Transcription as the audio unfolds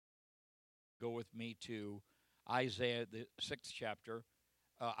go with me to Isaiah, the 6th chapter.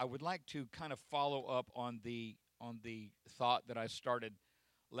 I would like to kind of follow up on the thought that I started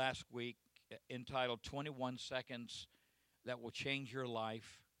last week, entitled 21 Seconds That Will Change Your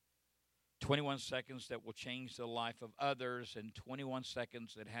Life, 21 seconds that will change the life of others, and 21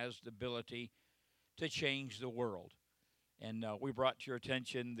 seconds that has the ability to change the world. And we brought to your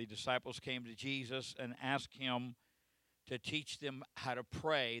attention the disciples came to Jesus and asked him to teach them how to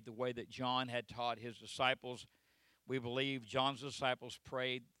pray the way that John had taught his disciples. We believe John's disciples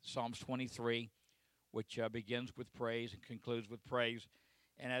prayed Psalms 23, which begins with praise and concludes with praise.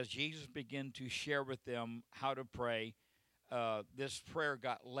 And as Jesus began to share with them how to pray, this prayer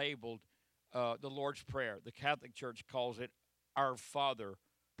got labeled the Lord's Prayer. The Catholic Church calls it Our Father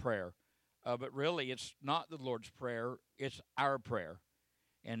prayer. But really, it's not the Lord's Prayer, it's our prayer.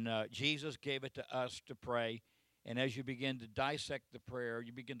 And Jesus gave it to us to pray. And as you begin to dissect the prayer,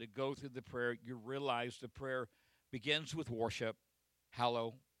 you begin to go through the prayer, you realize the prayer begins with worship,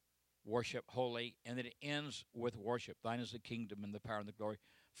 hallow, worship, holy, and then it ends with worship. Thine is the kingdom and the power and the glory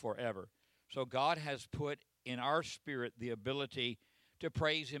forever. So God has put in our spirit the ability to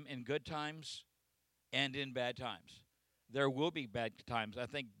praise him in good times and in bad times. There will be bad times. I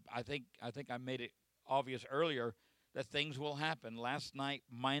made it obvious earlier that things will happen. Last night,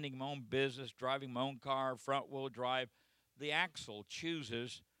 minding my own business, driving my own car, front wheel drive, the axle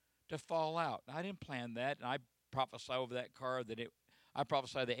chooses to fall out. I didn't plan that, and I prophesy over that car that I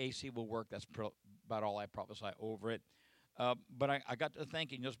prophesy the AC will work. That's about all I prophesy over it. But I got to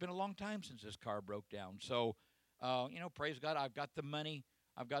thinking, it's been a long time since this car broke down. So, praise God, I've got the money.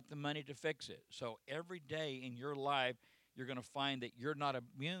 I've got the money to fix it. So every day in your life, you're going to find that you're not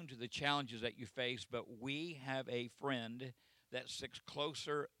immune to the challenges that you face, but we have a friend that sticks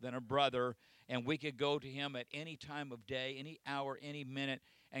closer than a brother, and we could go to him at any time of day, any hour, any minute,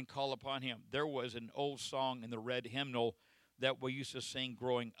 and call upon him. There was an old song in the red hymnal that we used to sing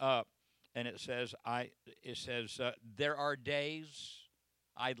growing up, and it says, there are days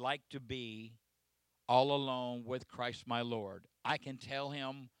I'd like to be all alone with Christ my Lord. I can tell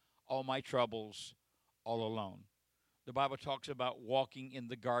him all my troubles all alone. The Bible talks about walking in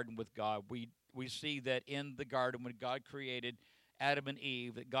the garden with God. We see that in the garden when God created Adam and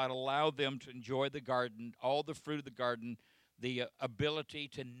Eve, that God allowed them to enjoy the garden, all the fruit of the garden, the ability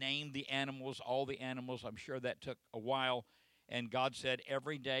to name the animals, all the animals. I'm sure that took a while. And God said,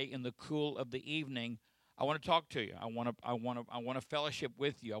 every day in the cool of the evening, I want to talk to you. I want to fellowship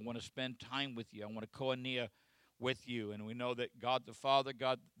with you. I want to spend time with you. I want to koinonia with you. And we know that God the Father,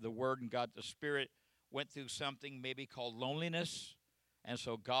 God the Word, and God the Spirit went through something maybe called loneliness. And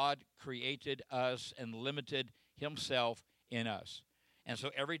so God created us and limited himself in us. And so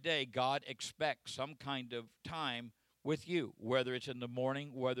every day God expects some kind of time with you, whether it's in the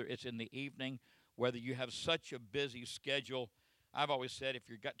morning, whether it's in the evening, whether you have such a busy schedule. I've always said if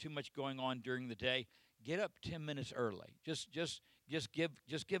you've got too much going on during the day, get up 10 minutes early. Just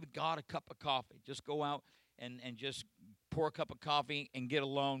give God a cup of coffee. Just go out and just pour a cup of coffee and get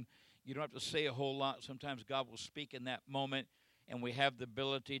alone. You don't have to say a whole lot. Sometimes God will speak in that moment, and we have the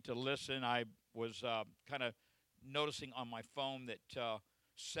ability to listen. I was kind of noticing on my phone that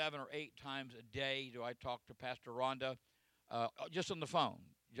 7 or 8 times a day do I talk to Pastor Rhonda, just on the phone.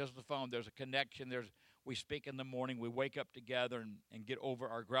 Just on the phone. There's a connection. We speak in the morning. We wake up together and get over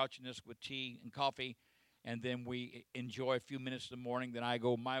our grouchiness with tea and coffee, and then we enjoy a few minutes in the morning. Then I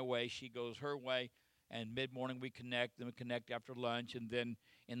go my way. She goes her way. And mid-morning we connect, then we connect after lunch, and then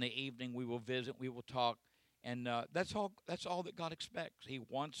in the evening we will visit, we will talk, and that's all that God expects. He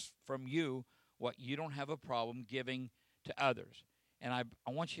wants from you what you don't have a problem giving to others. And I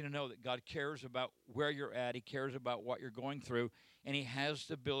want you to know that God cares about where you're at. He cares about what you're going through, and he has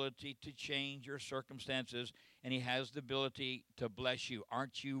the ability to change your circumstances, and he has the ability to bless you.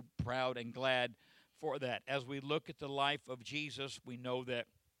 Aren't you proud and glad for that? As we look at the life of Jesus, we know that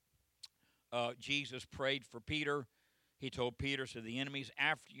Jesus prayed for Peter. He told Peter, so the enemy's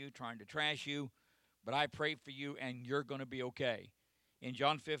after you, trying to trash you, but I pray for you, and you're going to be okay. In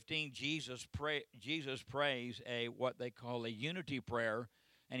John 15, Jesus prays what they call a unity prayer,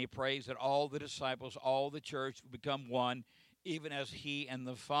 and he prays that all the disciples, all the church will become one, even as he and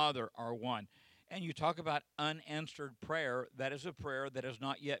the Father are one. And you talk about unanswered prayer, that is a prayer that has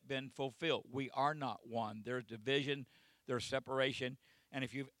not yet been fulfilled. We are not one. There's division, there's separation. And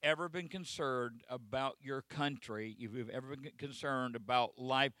if you've ever been concerned about your country, if you've ever been concerned about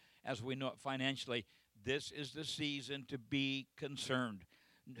life as we know it financially, this is the season to be concerned.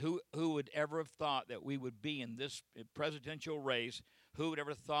 Who would ever have thought that we would be in this presidential race? Who would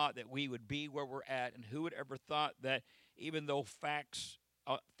ever thought that we would be where we're at? And who would ever thought that even though facts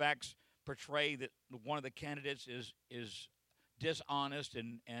portray that one of the candidates is dishonest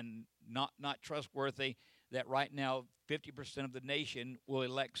and not trustworthy, that right now 50% of the nation will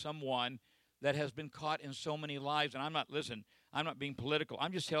elect someone that has been caught in so many lies. And I'm not being political.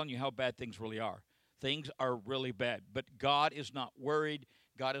 I'm just telling you how bad things really are. Things are really bad. But God is not worried.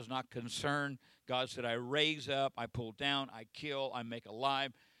 God is not concerned. God said, I raise up, I pull down, I kill, I make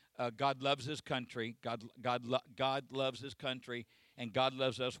alive. God loves his country. God loves his country, and God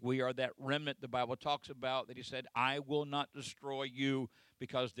loves us. We are that remnant the Bible talks about, that he said, I will not destroy you,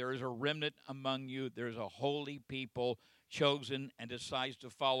 because there is a remnant among you. There's a holy people chosen and decides to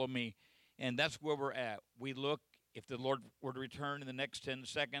follow me. And that's where we're at. We look, if the Lord were to return in the next 10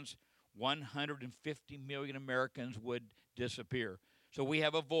 seconds, 150 million Americans would disappear. So we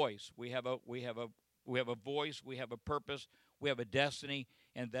have a voice. We have a voice. We have a purpose. We have a destiny,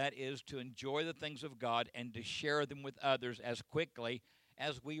 and that is to enjoy the things of God and to share them with others as quickly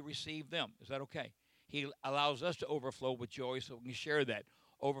as we receive them. Is that okay? He allows us to overflow with joy so we can share that,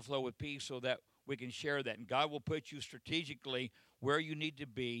 overflow with peace so that we can share that. And God will put you strategically where you need to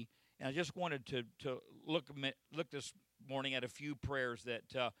be. And I just wanted to look this morning at a few prayers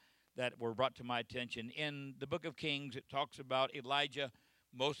that were brought to my attention. In the book of Kings, it talks about Elijah.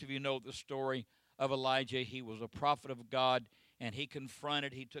 Most of you know the story of Elijah. He was a prophet of God, and he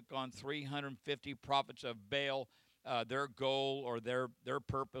took on 350 prophets of Baal. Their goal or their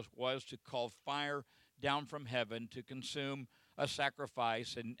purpose was to call fire down from heaven to consume a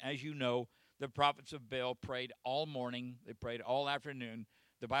sacrifice. And as you know, the prophets of Baal prayed all morning. They prayed all afternoon.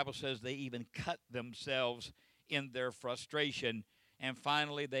 The Bible says they even cut themselves in their frustration. And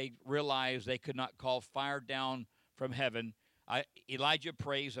finally, they realized they could not call fire down from heaven. Elijah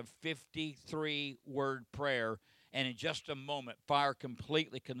prays a 53-word prayer, and in just a moment, fire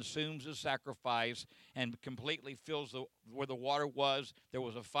completely consumes the sacrifice and completely fills where the water was. There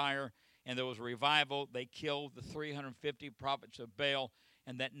was a fire, and there was a revival. They killed the 350 prophets of Baal,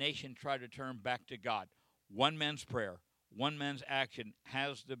 and that nation tried to turn back to God. One man's prayer, one man's action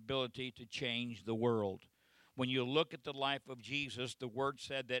has the ability to change the world. When you look at the life of Jesus, the word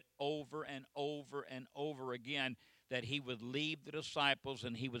said that over and over and over again, that he would leave the disciples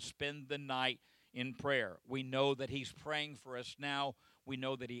and he would spend the night in prayer. We know that he's praying for us now. We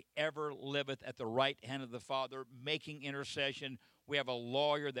know that he ever liveth at the right hand of the Father, making intercession. We have a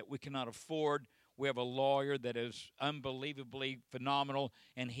lawyer that we cannot afford. We have a lawyer that is unbelievably phenomenal,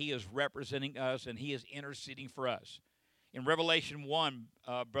 and he is representing us, and he is interceding for us. In Revelation 1,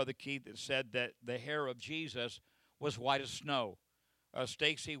 Brother Keith, it said that the hair of Jesus was white as snow.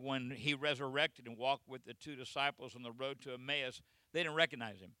 Stacy, when he resurrected and walked with the two disciples on the road to Emmaus, they didn't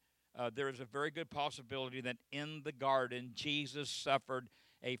recognize him. There is a very good possibility that in the garden, Jesus suffered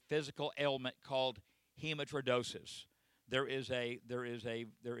a physical ailment called hematidrosis. There is an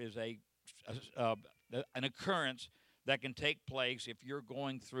occurrence that can take place if you're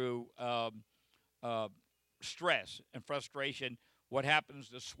going through stress and frustration. What happens?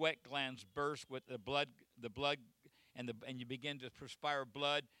 The sweat glands burst with the blood, and you begin to perspire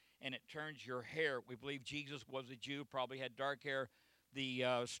blood, and it turns your hair. We believe Jesus was a Jew, probably had dark hair. The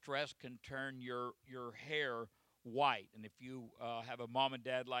stress can turn your hair white. And if you have a mom and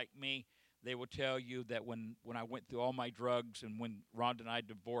dad like me, they will tell you that when I went through all my drugs and when Rhonda and I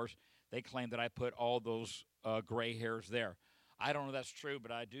divorced, they claimed that I put all those gray hairs there. I don't know if that's true,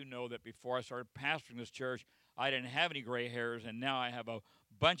 but I do know that before I started pastoring this church, I didn't have any gray hairs, and now I have a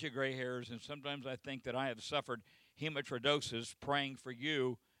bunch of gray hairs, and sometimes I think that I have suffered hematidrosis praying for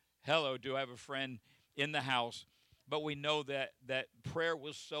you. Hello, do I have a friend in the house? But we know that prayer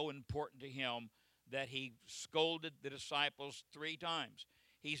was so important to him that he scolded the disciples 3 times.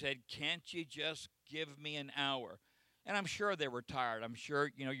 He said, can't you just give me an hour? And I'm sure they were tired. I'm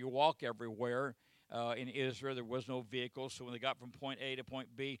sure, you walk everywhere. In Israel, there was no vehicles, so when they got from point A to point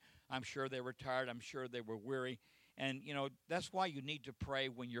B, I'm sure they were tired. I'm sure they were weary. And, that's why you need to pray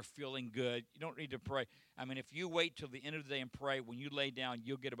when you're feeling good. You don't need to pray. I mean, if you wait till the end of the day and pray, when you lay down,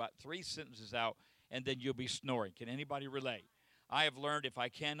 you'll get about 3 sentences out, and then you'll be snoring. Can anybody relate? I have learned if I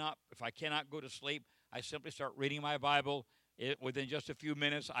cannot go to sleep, I simply start reading my Bible. Within just a few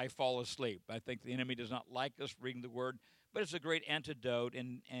minutes, I fall asleep. I think the enemy does not like us reading the Word, but it's a great antidote,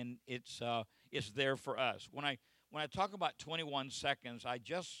 and it's there for us. When I talk about 21 seconds, I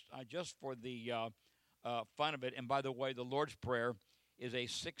just for the fun of it, and by the way, the Lord's Prayer is a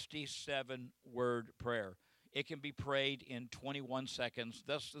 67-word prayer. It can be prayed in 21 seconds.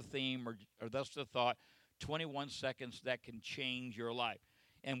 That's the theme, or that's the thought. 21 seconds that can change your life.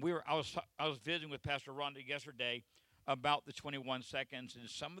 And I was visiting with Pastor Rhonda yesterday about the 21 seconds and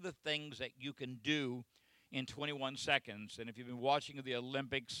some of the things that you can do in 21 seconds. And if you've been watching the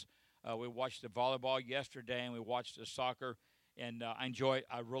Olympics, We watched the volleyball yesterday, and we watched the soccer. And I enjoy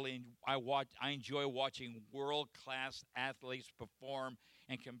watching world class athletes perform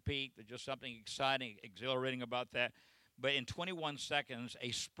and compete. There's just something exciting, exhilarating about that. But in 21 seconds,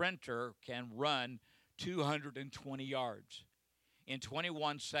 a sprinter can run 220 yards. In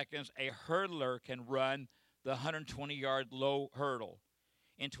 21 seconds, a hurdler can run the 120-yard low hurdle.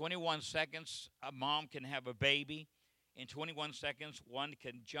 In 21 seconds, a mom can have a baby. In 21 seconds, one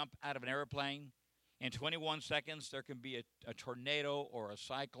can jump out of an airplane. In 21 seconds, there can be a tornado or a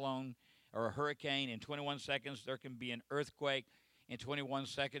cyclone or a hurricane. In 21 seconds, there can be an earthquake. In 21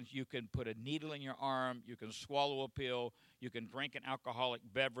 seconds, you can put a needle in your arm. You can swallow a pill. You can drink an alcoholic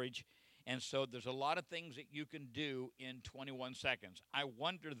beverage. And so there's a lot of things that you can do in 21 seconds. I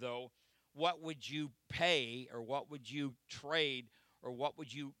wonder, though, what would you pay or what would you trade or what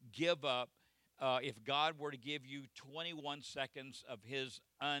would you give up if God were to give you 21 seconds of his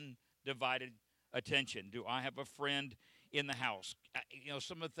undivided attention? Do I have a friend in the house?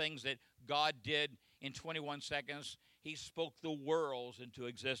 Some of the things that God did in 21 seconds, he spoke the worlds into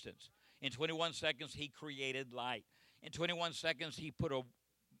existence. In 21 seconds, he created light. In 21 seconds, he put a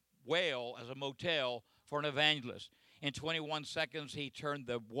whale as a motel for an evangelist. In 21 seconds, he turned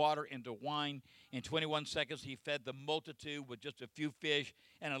the water into wine. In 21 seconds, he fed the multitude with just a few fish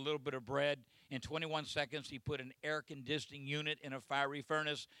and a little bit of bread. In 21 seconds, he put an air conditioning unit in a fiery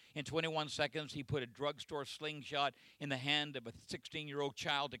furnace. In 21 seconds, he put a drugstore slingshot in the hand of a 16-year-old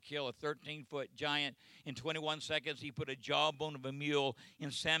child to kill a 13-foot giant. In 21 seconds, he put a jawbone of a mule in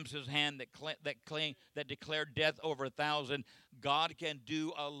Samson's hand that declared death over 1,000. God can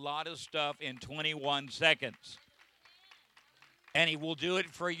do a lot of stuff in 21 seconds. And he will do it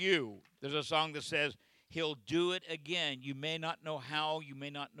for you. There's a song that says, he'll do it again. You may not know how, you may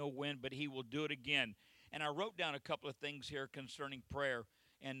not know when, but he will do it again. And I wrote down a couple of things here concerning prayer.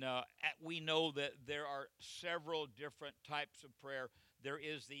 And we know that there are several different types of prayer. There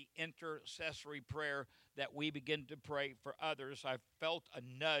is the intercessory prayer that we begin to pray for others. I felt a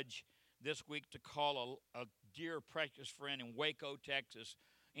nudge this week to call a dear, precious friend in Waco, Texas.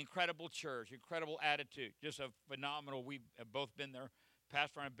 Incredible church, incredible attitude, just a phenomenal. We have both been there.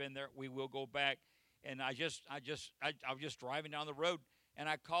 Pastor and I've been there. We will go back. And I was just driving down the road, and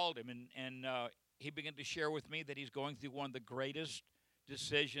I called him, and he began to share with me that he's going through one of the greatest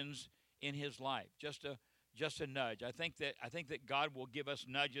decisions in his life. Just a nudge. I think that God will give us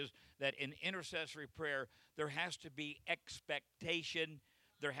nudges. That in intercessory prayer, there has to be expectation.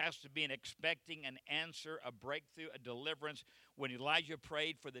 There has to be an expecting an answer, a breakthrough, a deliverance. When Elijah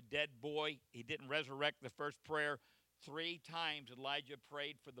prayed for the dead boy, he didn't resurrect the first prayer. 3 times Elijah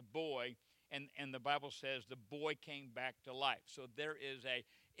prayed for the boy, and the Bible says the boy came back to life. So there is a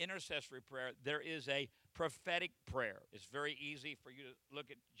intercessory prayer. There is a prophetic prayer. It's very easy for you to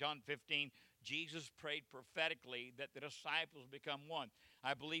look at John 15. Jesus prayed prophetically that the disciples become one.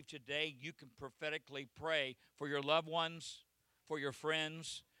 I believe today you can prophetically pray for your loved ones, for your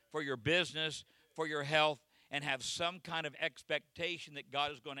friends, for your business, for your health, and have some kind of expectation that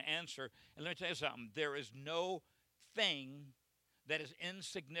God is going to answer. And let me tell you something. There is no thing that is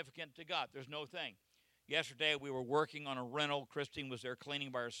insignificant to God. There's no thing. Yesterday we were working on a rental. Christine was there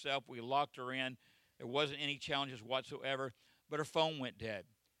cleaning by herself. We locked her in. There wasn't any challenges whatsoever, but her phone went dead.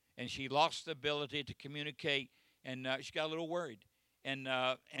 And she lost the ability to communicate, and she got a little worried. And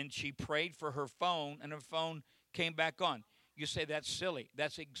she prayed for her phone, and her phone came back on. You say that's silly.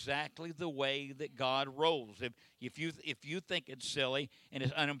 That's exactly the way that God rolls. If you think it's silly and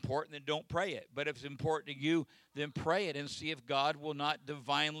it's unimportant, then don't pray it. But if it's important to you, then pray it and see if God will not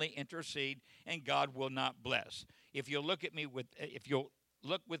divinely intercede and God will not bless. If you'll look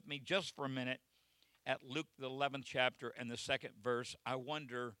with me just for a minute at Luke the 11th chapter and the 2nd verse, I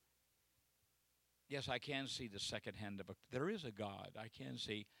wonder. Yes, I can see the second hand of there is a God. I can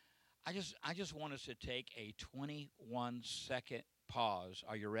see. I just want us to take a 21-second pause.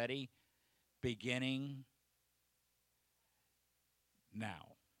 Are you ready? Beginning now.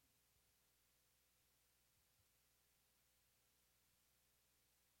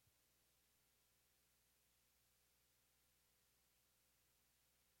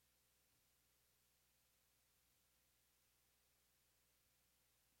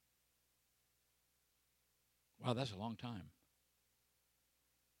 Wow, that's a long time.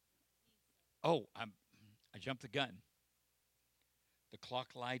 Oh, I jumped the gun. The clock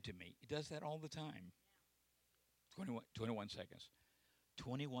lied to me. It does that all the time. 21 seconds.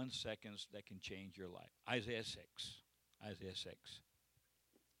 21 seconds that can change your life. Isaiah 6. Isaiah 6.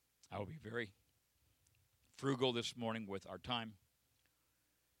 I will be very frugal this morning with our time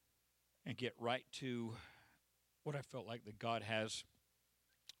and get right to what I felt like that God has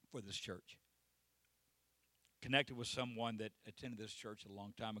for this church. Connected with someone that attended this church a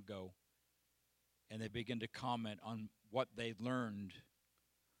long time ago, and they began to comment on what they learned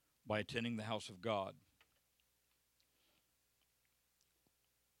by attending the house of God.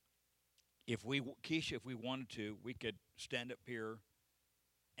 Keisha, if we wanted to, we could stand up here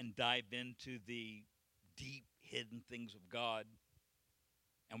and dive into the deep hidden things of God,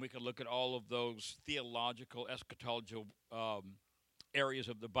 and we could look at all of those theological, eschatological areas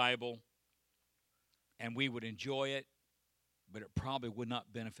of the Bible, and we would enjoy it, but it probably would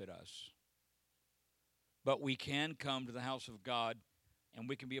not benefit us. But we can come to the house of God, and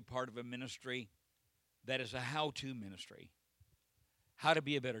we can be a part of a ministry that is a how-to ministry. How to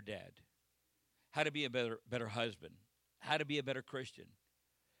be a better dad, how to be a better husband, how to be a better Christian,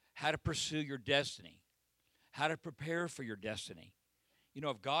 how to pursue your destiny, how to prepare for your destiny. You know,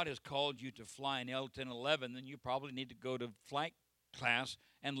 if God has called you to fly an L-1011, then you probably need to go to flight class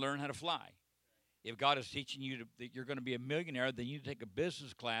and learn how to fly. If God is teaching you that you're going to be a millionaire, then you need to take a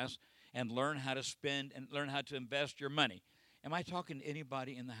business class and learn how to spend and learn how to invest your money. Am I talking to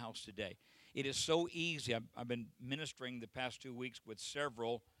anybody in the house today? It is so easy. I've been ministering the past 2 weeks with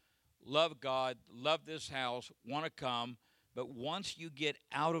several. Love God, love this house, want to come. But once you get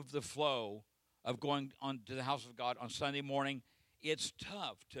out of the flow of going on to the house of God on Sunday morning, it's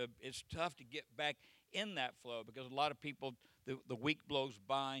tough to get back in that flow, because a lot of people, the week blows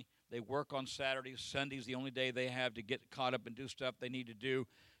by. They work on Saturdays. Sunday's the only day they have to get caught up and do stuff they need to do.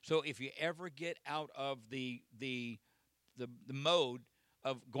 So if you ever get out of the mode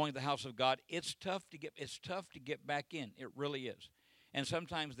of going to the house of God, it's tough to get back in. It really is. And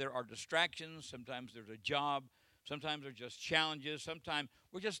sometimes there are distractions. Sometimes there's a job. Sometimes there's just challenges. Sometimes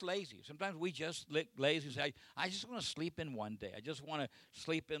we're just lazy. Sometimes we just lazy and say, I just want to sleep in one day. I just want to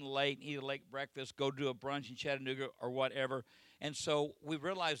sleep in late and eat a late breakfast, go do a brunch in Chattanooga or whatever. And so we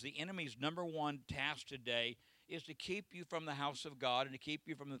realize the enemy's number one task today is to keep you from the house of God, and to keep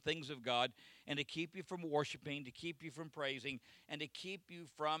you from the things of God, and to keep you from worshiping, to keep you from praising, and to keep you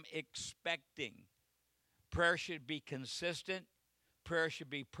from expecting. Prayer should be consistent. Prayer should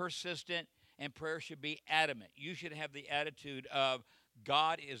be persistent. And prayer should be adamant. You should have the attitude of,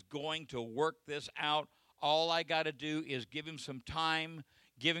 God is going to work this out. All I got to do is give him some time,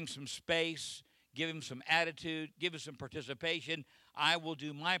 give him some space, give him some attitude, give him some participation. I will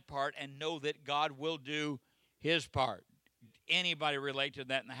do my part and know that God will do his part. Anybody relate to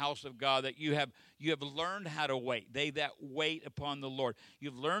that in the house of God, that you have learned how to wait? They that wait upon the Lord.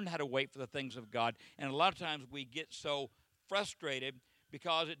 You've learned how to wait for the things of God. And a lot of times we get so frustrated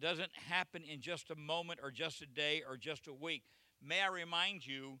because it doesn't happen in just a moment or just a day or just a week. May I remind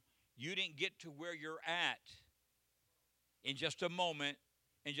you, you didn't get to where you're at in just a moment,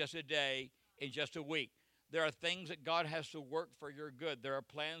 in just a day, in just a week. There are things that God has to work for your good. There are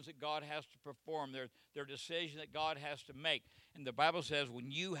plans that God has to perform. There are decisions that God has to make. And the Bible says, when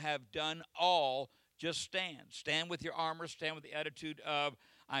you have done all, just stand. Stand with your armor. Stand with the attitude of,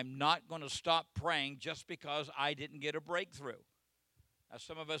 I'm not going to stop praying just because I didn't get a breakthrough. Now,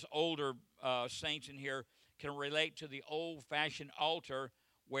 some of us older saints in here can relate to the old-fashioned altar,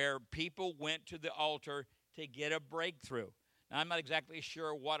 where people went to the altar to get a breakthrough. Now, I'm not exactly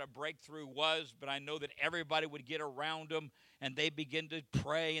sure what a breakthrough was, but I know that everybody would get around them, and they'd begin to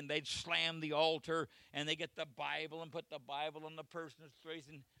pray, and they'd slam the altar, and they get the Bible and put the Bible on the person's face.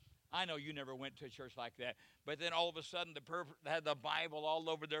 And I know you never went to a church like that, but then all of a sudden, the person that had the Bible all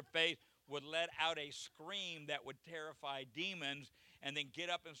over their face would let out a scream that would terrify demons, and then get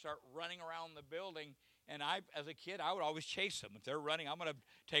up and start running around the building. And I, as a kid, I would always chase them. If they're running, I'm going to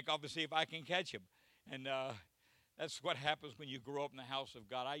take off and see if I can catch them. And that's what happens when you grow up in the house of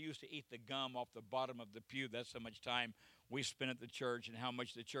God. I used to eat the gum off the bottom of the pew. That's how much time we spent at the church, and how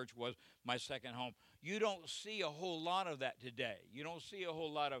much the church was my second home. You don't see a whole lot of that today. You don't see a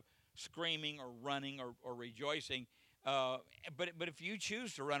whole lot of screaming or running or rejoicing. But if you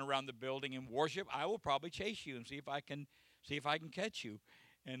choose to run around the building and worship, I will probably chase you and see if I can catch you.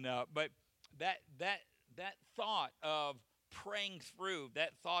 And but that thought of praying through,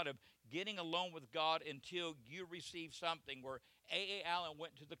 that thought of getting alone with God until you receive something, where A.A. Allen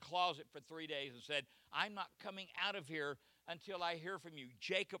went to the closet for 3 days and said, I'm not coming out of here until I hear from you.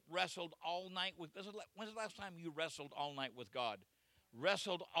 Jacob wrestled all night with, when's the last time you wrestled all night with God?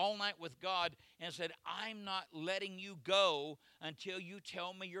 Wrestled all night with God and said, I'm not letting you go until you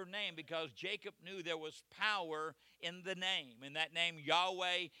tell me your name, because Jacob knew there was power in the name, in that name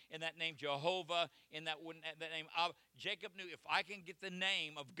Yahweh, in that name Jehovah, in that name of Jacob knew, if I can get the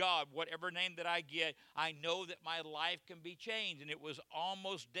name of God, whatever name that I get, I know that my life can be changed. And it was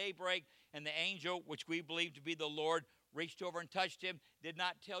almost daybreak, and the angel, which we believe to be the Lord, reached over and touched him, did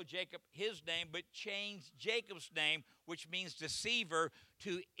not tell Jacob his name, but changed Jacob's name, which means deceiver,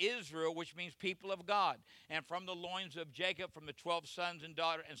 to Israel, which means people of God. And from the loins of Jacob, from the 12 sons and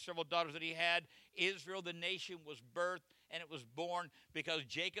several daughters that he had, Israel, the nation, was birthed, and it was born because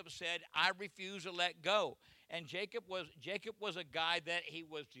Jacob said, I refuse to let go. And Jacob was a guy that he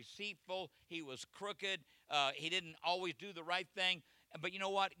was deceitful, he was crooked, he didn't always do the right thing. But you know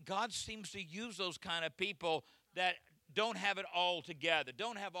what? God seems to use those kind of people that don't have it all together,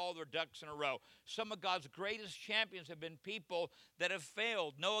 don't have all their ducks in a row. Some of God's greatest champions have been people that have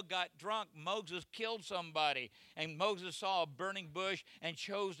failed. Noah got drunk. Moses killed somebody. And Moses saw a burning bush and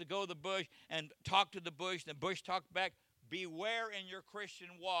chose to go to the bush and talk to the bush. And the bush talked back. Beware in your Christian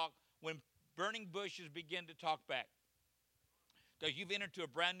walk when burning bushes begin to talk back. Because you've entered to a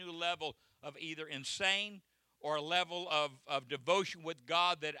brand new level of either insane or a level of devotion with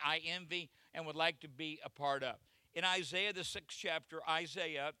God that I envy and would like to be a part of. In Isaiah, the 6th chapter,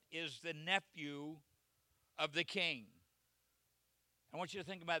 Isaiah is the nephew of the king. I want you to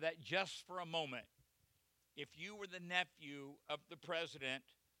think about that just for a moment. If you were the nephew of the president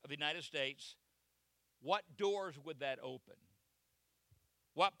of the United States, what doors would that open?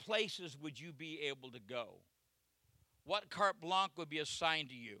 What places would you be able to go? What carte blanche would be assigned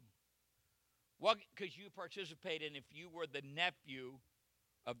to you? What could you participate in if you were the nephew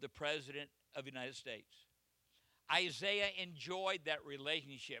of the president of the United States? Isaiah enjoyed that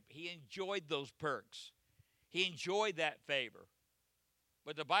relationship. He enjoyed those perks. He enjoyed that favor.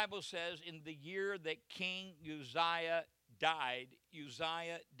 But the Bible says in the year that King Uzziah died,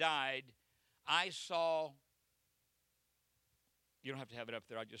 I saw, you don't have to have it up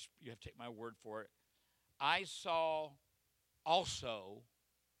there, you have to take my word for it. I saw also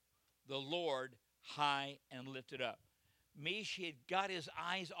the Lord high and lifted up. He had got his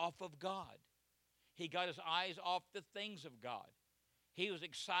eyes off of God. He got his eyes off the things of God. He was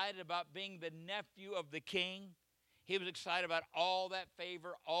excited about being the nephew of the king. He was excited about all that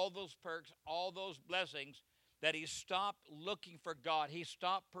favor, all those perks, all those blessings, that he stopped looking for God. He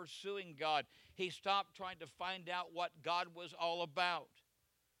stopped pursuing God. He stopped trying to find out what God was all about.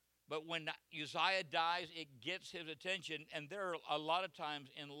 But when Uzziah dies, it gets his attention. And there are a lot of times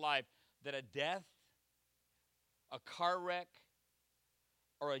in life that a death, a car wreck,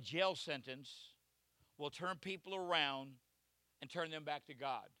 or a jail sentence will turn people around and turn them back to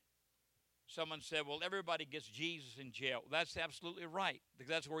God. Someone said, well, everybody gets Jesus in jail. That's absolutely right, because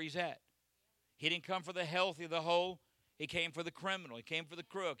that's where he's at. He didn't come for the healthy, the whole. He came for the criminal. He came for the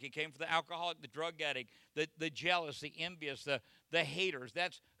crook. He came for the alcoholic, the drug addict, the jealous, the envious, the haters.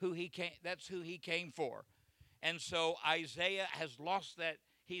 That's who he came for. And so Isaiah has lost that.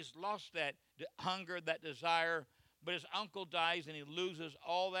 He's lost that hunger, that desire. But his uncle dies and he loses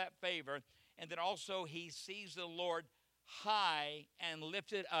all that favor. And then also he sees the Lord high and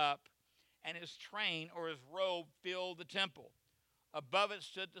lifted up, and his train or his robe filled the temple. Above it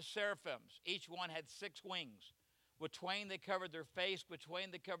stood the seraphims. Each one had 6 wings. With twain they covered their face, with twain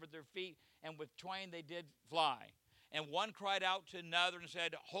they covered their feet, and with twain they did fly. And one cried out to another and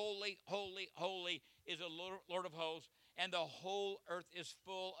said, Holy, holy, holy is the Lord of hosts, and the whole earth is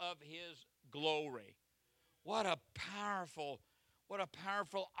full of his glory. What a powerful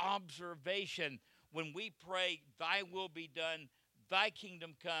observation when we pray, thy will be done, thy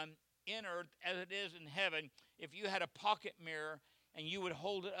kingdom come in earth as it is in heaven. If you had a pocket mirror and you would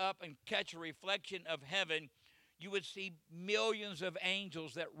hold it up and catch a reflection of heaven, you would see millions of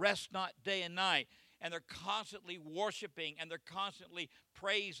angels that rest not day and night. And they're constantly worshiping and they're constantly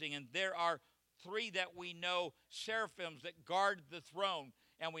praising. And there are 3 that we know, seraphims that guard the throne.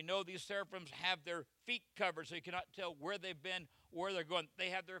 And we know these seraphims have their feet covered so you cannot tell where they've been, where they're going. They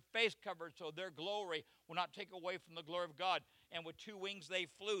have their face covered so their glory will not take away from the glory of God. And with 2 wings they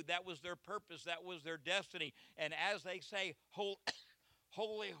flew. That was their purpose. That was their destiny. And as they say, holy,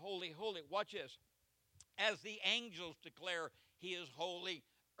 holy, holy, holy, watch this. As the angels declare he is holy,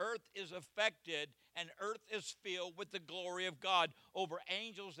 earth is affected and earth is filled with the glory of God over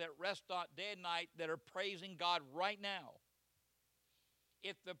angels that rest not day and night that are praising God right now.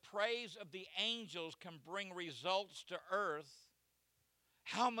 If the praise of the angels can bring results to earth,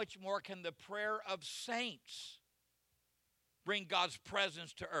 how much more can the prayer of saints bring God's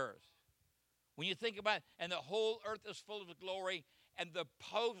presence to earth? When you think about it, and the whole earth is full of the glory, and the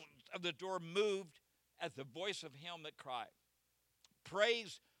posts of the door moved at the voice of him that cried.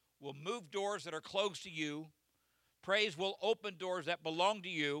 Praise will move doors that are closed to you. Praise will open doors that belong to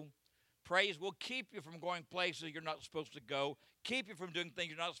you. Praise will keep you from going places you're not supposed to go, keep you from doing things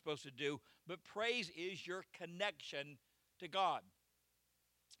you're not supposed to do. But praise is your connection to God.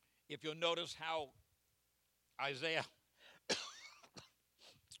 If you'll notice how Isaiah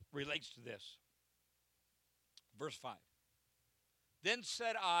relates to this. Verse 5. Then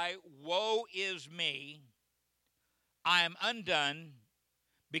said I, woe is me, I am undone,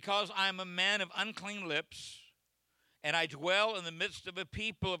 because I am a man of unclean lips, and I dwell in the midst of a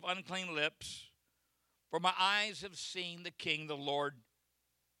people of unclean lips, for my eyes have seen the King, the Lord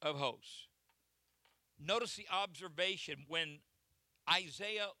of hosts. Notice the observation when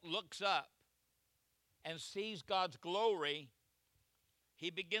Isaiah looks up and sees God's glory,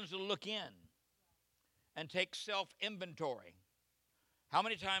 he begins to look in and take self-inventory. How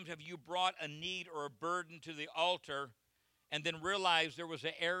many times have you brought a need or a burden to the altar and then realized there was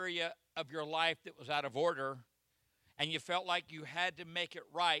an area of your life that was out of order and you felt like you had to make it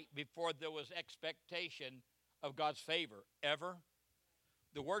right before there was expectation of God's favor? Ever?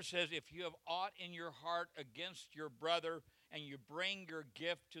 The word says if you have aught in your heart against your brother and you bring your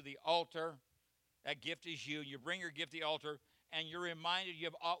gift to the altar, that gift is you, and you bring your gift to the altar and you're reminded you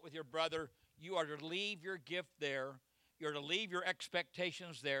have aught with your brother, you are to leave your gift there. You're to leave your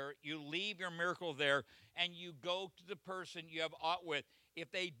expectations there. You leave your miracle there, and you go to the person you have aught with.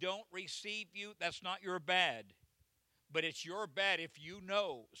 If they don't receive you, that's not your bad. But it's your bad if you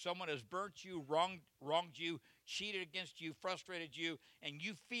know someone has burnt you, wronged you, cheated against you, frustrated you, and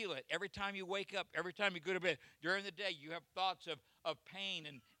you feel it every time you wake up, every time you go to bed. During the day, you have thoughts of pain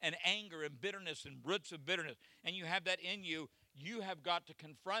and anger and bitterness and roots of bitterness, and you have that in you. You have got to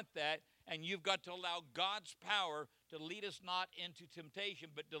confront that, and you've got to allow God's power to lead us not into temptation,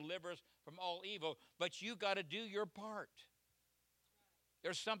 but deliver us from all evil. But you got to do your part.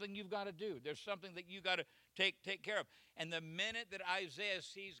 There's something you've got to do. There's something that you got to take care of. And the minute that Isaiah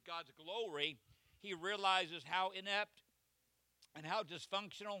sees God's glory, he realizes how inept and how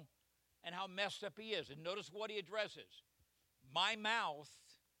dysfunctional and how messed up he is. And notice what he addresses. My mouth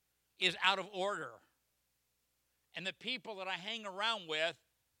is out of order. And the people that I hang around with,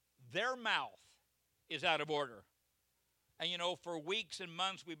 their mouth is out of order. And you know, for weeks and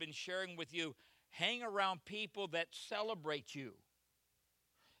months we've been sharing with you, hang around people that celebrate you.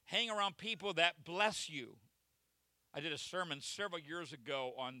 Hang around people that bless you. I did a sermon several years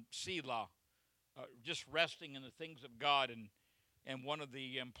ago on Selah, just resting in the things of God. And one of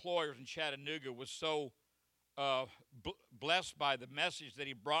the employers in Chattanooga was so blessed by the message that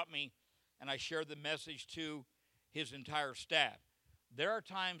he brought me, and I shared the message to his entire staff. There are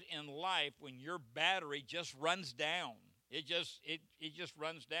times in life when your battery just runs down. It just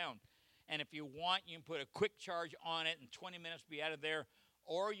runs down. And if you want, you can put a quick charge on it and 20 minutes be out of there.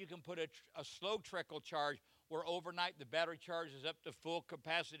 Or you can put a slow trickle charge where overnight the battery charges up to full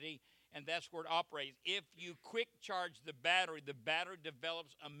capacity, and that's where it operates. If you quick charge the battery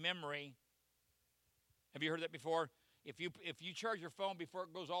develops a memory. Have you heard that before? If you charge your phone before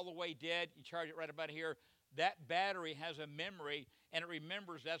it goes all the way dead, you charge it right about here, that battery has a memory, and it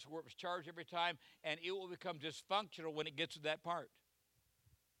remembers that's where it was charged every time, and it will become dysfunctional when it gets to that part.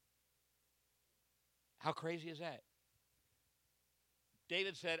 How crazy is that?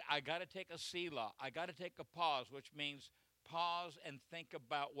 David said, I got to take a Selah. I got to take a pause, which means pause and think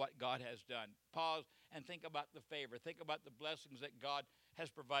about what God has done. Pause and think about the favor. Think about the blessings that God has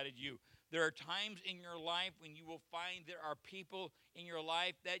provided you. There are times in your life when you will find there are people in your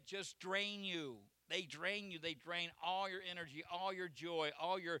life that just drain you. They drain you. They drain all your energy, all your joy,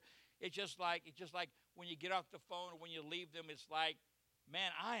 it's just like when you get off the phone or when you leave them, it's like,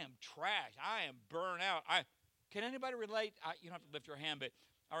 man, I am trash. I am burnt out. Can anybody relate? You don't have to lift your hand, but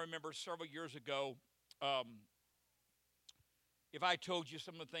I remember several years ago, if I told you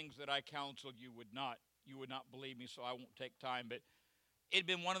some of the things that I counseled, you would not believe me, so I won't take time. But it'd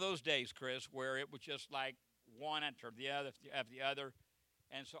been one of those days, Chris, where it was just like one after the other.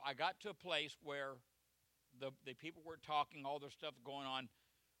 And so I got to a place where the people were talking, all their stuff going on,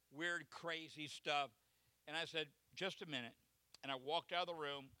 weird, crazy stuff. And I said, just a minute. And I walked out of the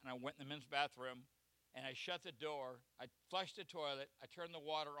room, and I went in the men's bathroom, and I shut the door. I flushed the toilet. I turned the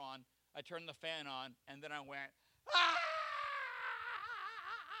water on. I turned the fan on. And then I went, ah!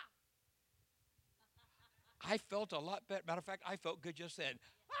 I felt a lot better. Matter of fact, I felt good just then.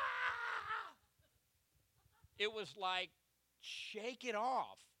 Ah! It was like, shake it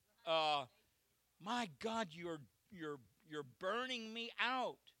off. My God, you're burning me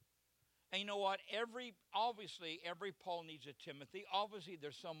out. And you know what? Obviously, every Paul needs a Timothy. Obviously,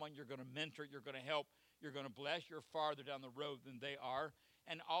 there's someone you're going to mentor, you're going to help, you're going to bless. You're farther down the road than they are.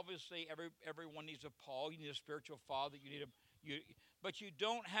 And obviously, everyone needs a Paul. You need a spiritual father. But you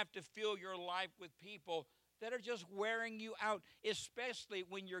don't have to fill your life with people that are just wearing you out, especially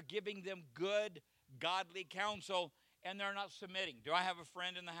when you're giving them good, godly counsel and they're not submitting. Do I have a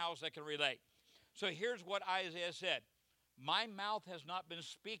friend in the house that can relate? So here's what Isaiah said. my mouth has not been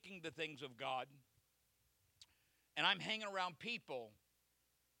speaking the things of God, and I'm hanging around people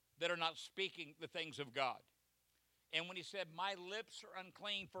that are not speaking the things of God. And when he said, my lips are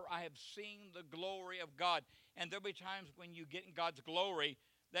unclean, for I have seen the glory of God. And there'll be times when you get in God's glory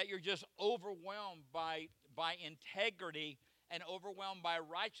that you're just overwhelmed by integrity and overwhelmed by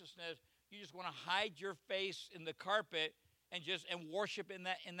righteousness. You just want to hide your face in the carpet and worship in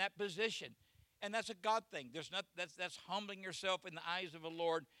that position. And that's a God thing. That's humbling yourself in the eyes of the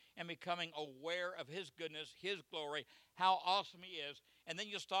Lord and becoming aware of his goodness, his glory, how awesome he is. And then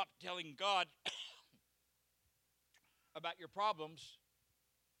you stop telling God about your problems,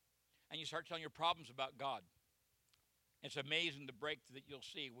 and you start telling your problems about God. It's amazing the breakthrough that you'll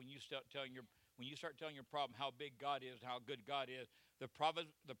see when you start telling your problem how big God is, how good God is. The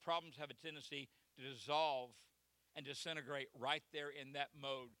problems have a tendency to dissolve and disintegrate right there in that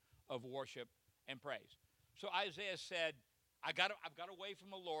mode of worship and praise. So Isaiah said, I've got away from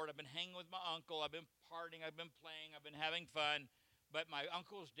the Lord. I've been hanging with my uncle. I've been partying. I've been playing. I've been having fun. But my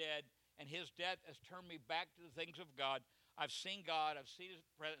uncle's dead, and his death has turned me back to the things of God. I've seen God. I've seen his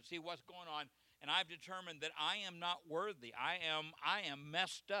presence, see what's going on, and I've determined that I am not worthy. I am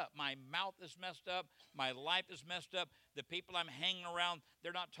messed up. My mouth is messed up. My life is messed up. The people I'm hanging around,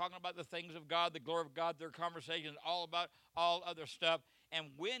 they're not talking about the things of God, the glory of God. Their conversation is all about all other stuff.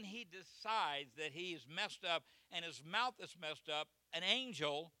 And when he decides that he is messed up and his mouth is messed up, an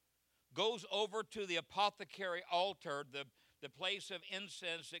angel goes over to the apothecary altar, the place of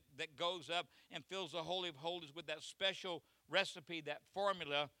incense that goes up and fills the Holy of Holies with that special recipe, that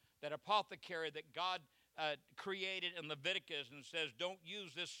formula, that apothecary that God created in Leviticus, and says, don't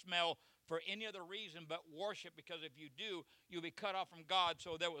use this smell for any other reason but worship, because if you do, you'll be cut off from God.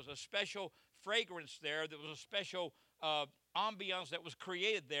 So there was a special fragrance there. There was a special ambiance that was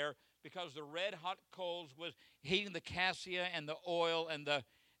created there, because the red hot coals was heating the cassia and the oil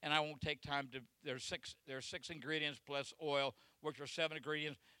and I won't take time to. There's six ingredients plus oil, which are 7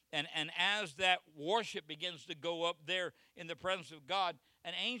 ingredients. And as that worship begins to go up there in the presence of God,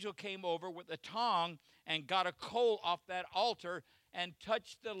 an angel came over with a tongue and got a coal off that altar and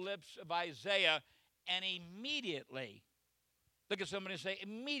touched the lips of Isaiah, and immediately, look at somebody and say,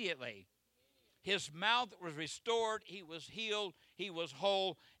 immediately, his mouth was restored, he was healed, he was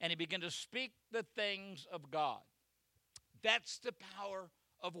whole, and he began to speak the things of God. That's the power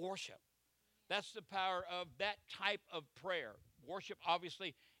of worship. That's the power of that type of prayer. Worship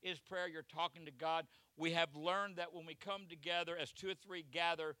obviously is prayer. You're talking to God. We have learned that when we come together as 2 or 3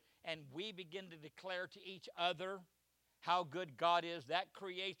 gather and we begin to declare to each other how good God is, that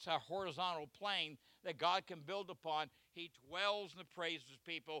creates a horizontal plane that God can build upon. He dwells in the praises of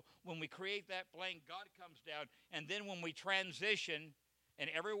people. When we create that plane, God comes down. And then when we transition, in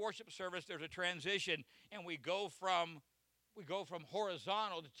every worship service there's a transition, and we go from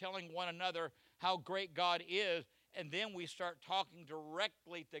horizontal to telling one another how great God is, and then we start talking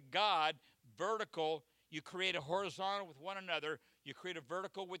directly to God, vertical. You create a horizontal with one another, you create a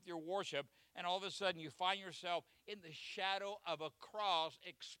vertical with your worship, and all of a sudden you find yourself in the shadow of a cross,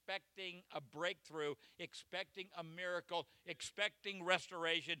 expecting a breakthrough, expecting a miracle, expecting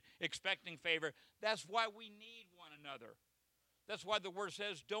restoration, expecting favor. That's why we need one another. That's why the word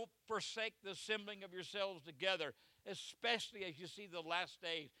says, don't forsake the assembling of yourselves together, especially as you see the last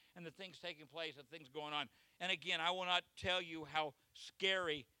days and the things taking place and things going on. And again, I will not tell you how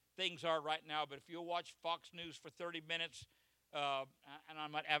scary things are right now, but if you'll watch Fox News for 30 minutes, and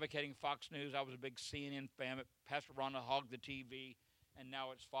I'm not advocating Fox News. I was a big CNN fan. Pastor Ronald hogged the TV, and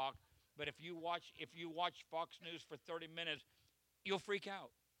now it's Fox. But if you watch Fox News for 30 minutes, you'll freak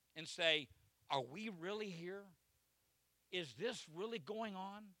out and say, are we really here? Is this really going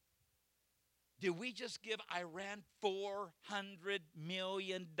on? Did we just give Iran $400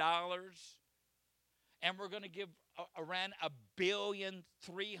 million? And we're going to give Iran $1.3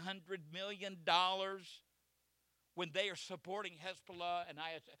 billion when they are supporting Hezbollah and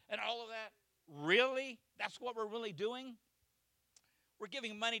IS and all of that? Really? That's what we're really doing? We're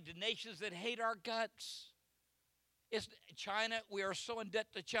giving money to nations that hate our guts. It's China. We are so in debt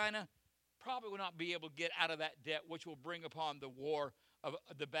to China. Probably will not be able to get out of that debt, which will bring upon the war of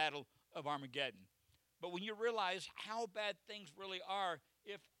the battle of Armageddon. But when you realize how bad things really are,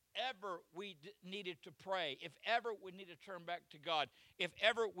 if ever we needed to pray, if ever we needed to turn back to God, if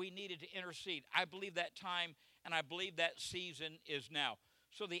ever we needed to intercede, I believe that time and I believe that season is now.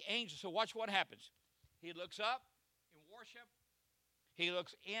 So the angel, so watch what happens. He looks up in worship. He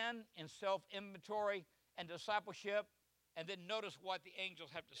looks in self-inventory and discipleship. And then notice what the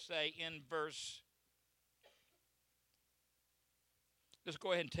angels have to say in verse. Let's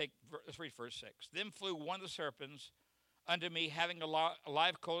go ahead and let's read verse 6. Then flew one of the serpents unto me, having a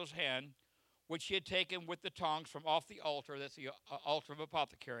live coal's hand, which he had taken with the tongs from off the altar, that's the altar of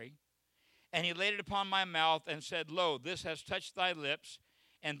apothecary, and he laid it upon my mouth and said, Lo, this has touched thy lips,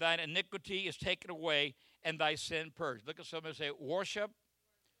 and thine iniquity is taken away, and thy sin purged. Look at somebody and say, worship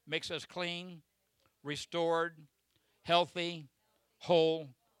makes us clean, restored, healthy, whole,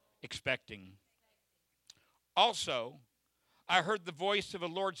 expecting. Also, I heard the voice of the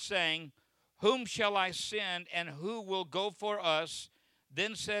Lord saying, Whom shall I send, and who will go for us?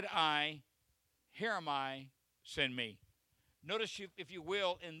 Then said I, Here am I, send me. Notice, if you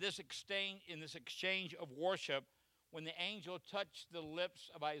will, in this exchange of worship, when the angel touched the lips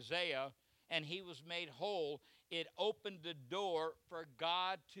of Isaiah and he was made whole, it opened the door for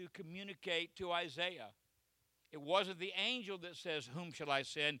God to communicate to Isaiah. It wasn't the angel that says, Whom shall I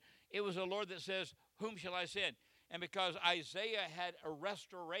send? It was the Lord that says, Whom shall I send? And because Isaiah had a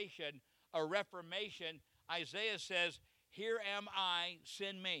restoration, a reformation, Isaiah says, Here am I,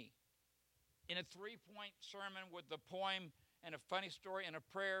 send me. In a 3-point sermon with a poem and a funny story and a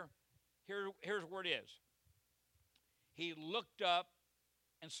prayer, here's where it is. He looked up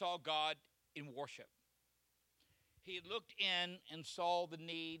and saw God in worship. He looked in and saw the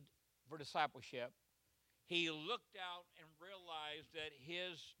need for discipleship. He looked out and realized that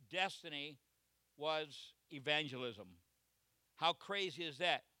his destiny was evangelism. How crazy is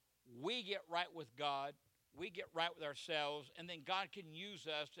that? We get right with God, we get right with ourselves, and then God can use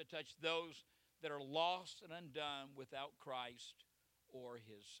us to touch those that are lost and undone without Christ or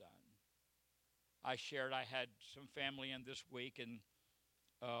his Son. I had some family in this week, and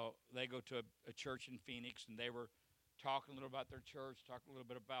they go to a church in Phoenix, and they were talking a little about their church, talking a little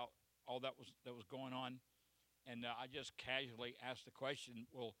bit about all that was going on. And I just casually asked the question,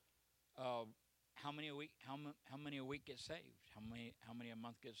 well, how many a week? How many a week get saved? How many a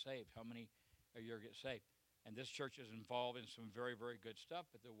month get saved? How many a year get saved? And this church is involved in some very, very good stuff,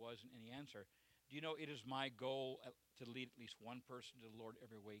 but there wasn't any answer. Do you know it is my goal to lead at least one person to the Lord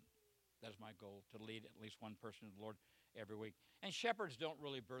every week? That is my goal, to lead at least one person to the Lord every week. And shepherds don't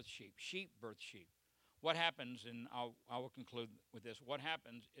really birth sheep. Sheep birth sheep. What happens, and I will conclude with this, what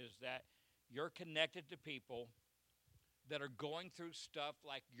happens is that you're connected to people that are going through stuff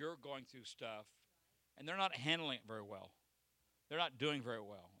like you're going through stuff, and they're not handling it very well. They're not doing very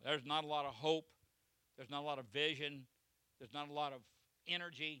well. There's not a lot of hope. There's not a lot of vision. There's not a lot of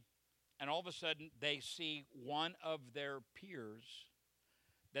energy. And all of a sudden, they see one of their peers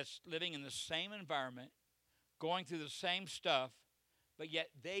that's living in the same environment, going through the same stuff, but yet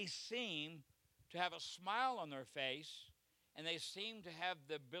they seem to have a smile on their face, and they seem to have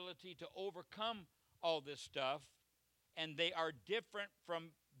the ability to overcome all this stuff, and they are different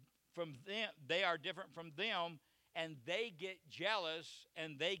from them. They are different from them, and they get jealous,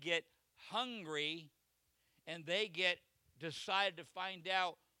 and they get hungry, and they get decided to find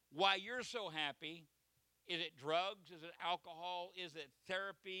out why you're so happy. Is it drugs? Is it alcohol? Is it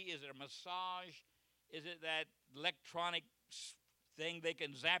therapy? Is it a massage? Is it that electronic thing they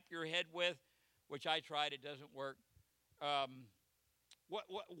can zap your head with, which I tried, it doesn't work.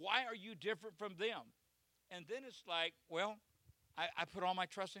 Why are you different from them? And then it's like, well, I put all my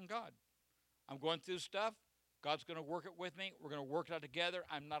trust in God. I'm going through stuff. God's going to work it with me. We're going to work it out together.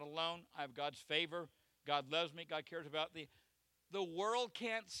 I'm not alone. I have God's favor. God loves me. God cares about me. The world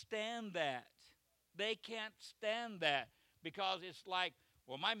can't stand that. They can't stand that because it's like,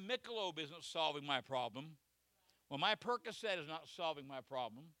 well, my Michelob isn't solving my problem. Well, my Percocet is not solving my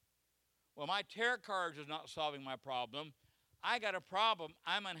problem. Well, my tarot cards is not solving my problem. I got a problem.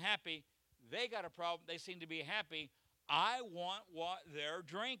 I'm unhappy. They got a problem. They seem to be happy. I want what they're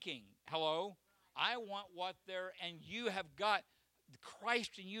drinking. Hello? I want what they're, and you have got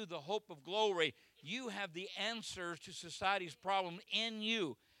Christ in you, the hope of glory. You have the answers to society's problem in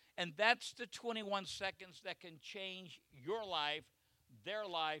you. And that's the 21 seconds that can change your life, their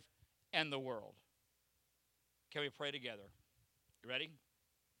life, and the world. Can we pray together? You ready?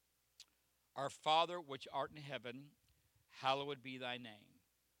 Our Father, which art in heaven, hallowed be thy name.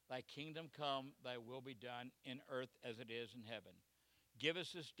 Thy kingdom come, thy will be done in earth as it is in heaven. Give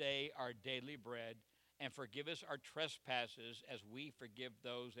us this day our daily bread, and forgive us our trespasses as we forgive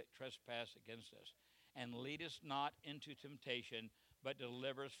those that trespass against us. And lead us not into temptation, but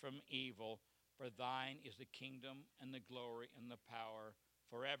deliver us from evil. For thine is the kingdom and the glory and the power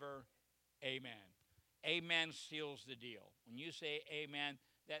forever. Amen. Amen seals the deal. When you say amen,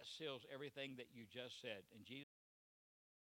 that seals everything that you just said. And Jesus